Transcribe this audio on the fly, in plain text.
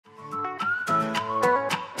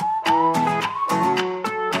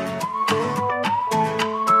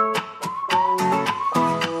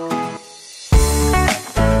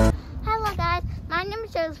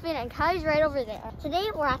over there. Today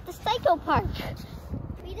we're at the SAIKAI Park.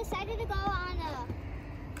 We decided to go on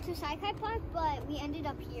to SAIKAI Park, but we ended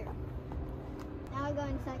up here. Now we're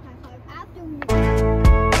going to SAIKAI Park after we...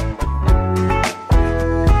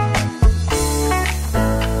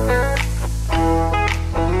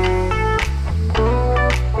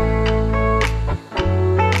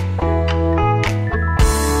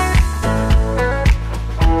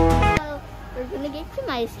 Some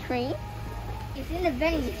ice cream. It's in the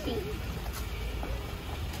vending machine.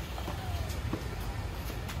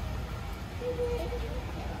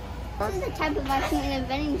 This is the type of ice cream in a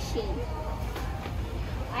vending machine.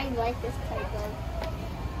 I like this type of.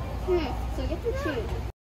 So get to choose.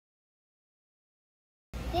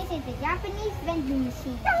 This is the Japanese vending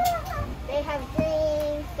machine. They have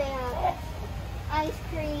drinks, they have ice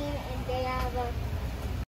cream, and they have a...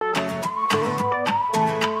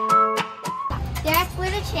 That's where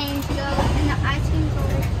the change goes, and the ice cream's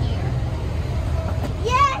over here.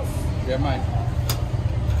 Yes! Yeah, mine.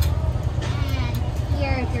 And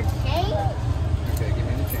here's your change. Okay, give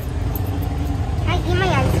me the change. I eat my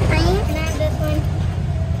ice cream. Can I have this one?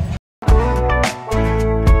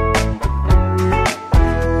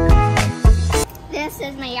 This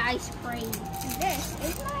is my ice cream. This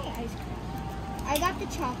is my ice cream. I got the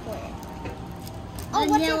chocolate. Oh,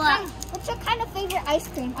 what's your kind of favorite ice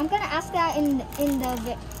cream? I'm gonna ask that in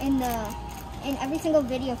every single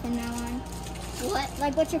video from now on. What?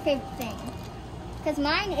 Like, what's your favorite thing? Because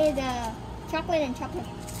mine is chocolate and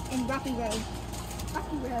Rocky Road.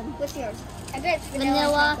 Rocky Road. What's yours? I bet it's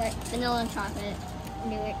vanilla and chocolate. Vanilla and chocolate. I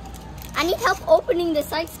knew it. I need help opening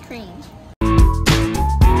this ice cream.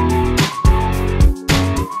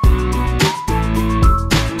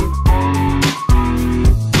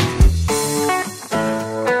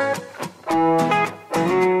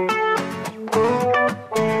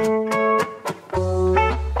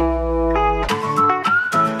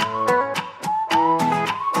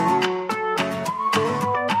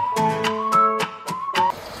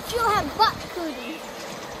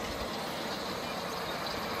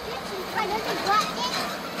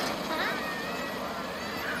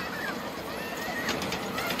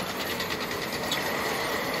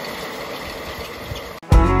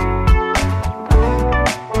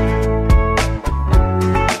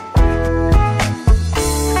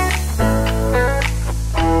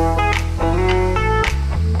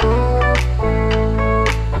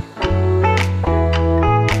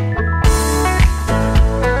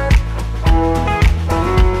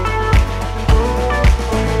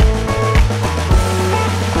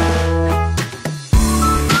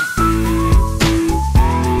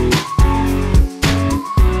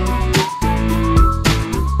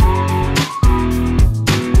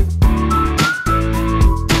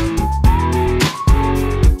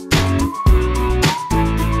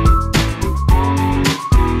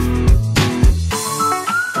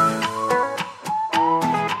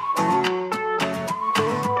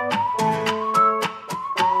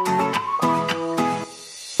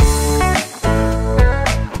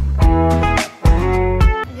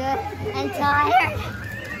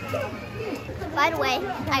 By the way,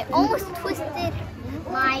 I almost twisted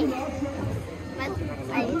my leg.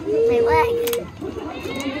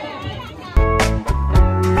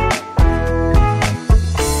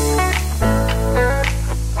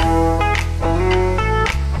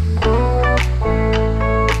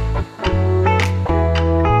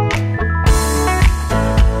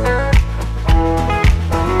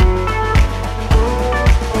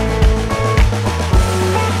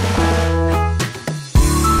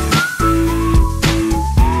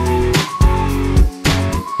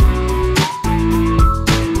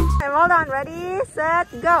 Ready, set,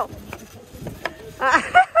 go. Again,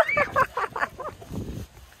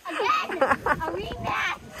 a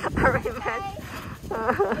rematch. A rematch.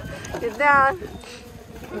 Get down.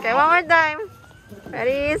 Okay, one more time.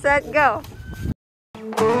 Ready, set, go.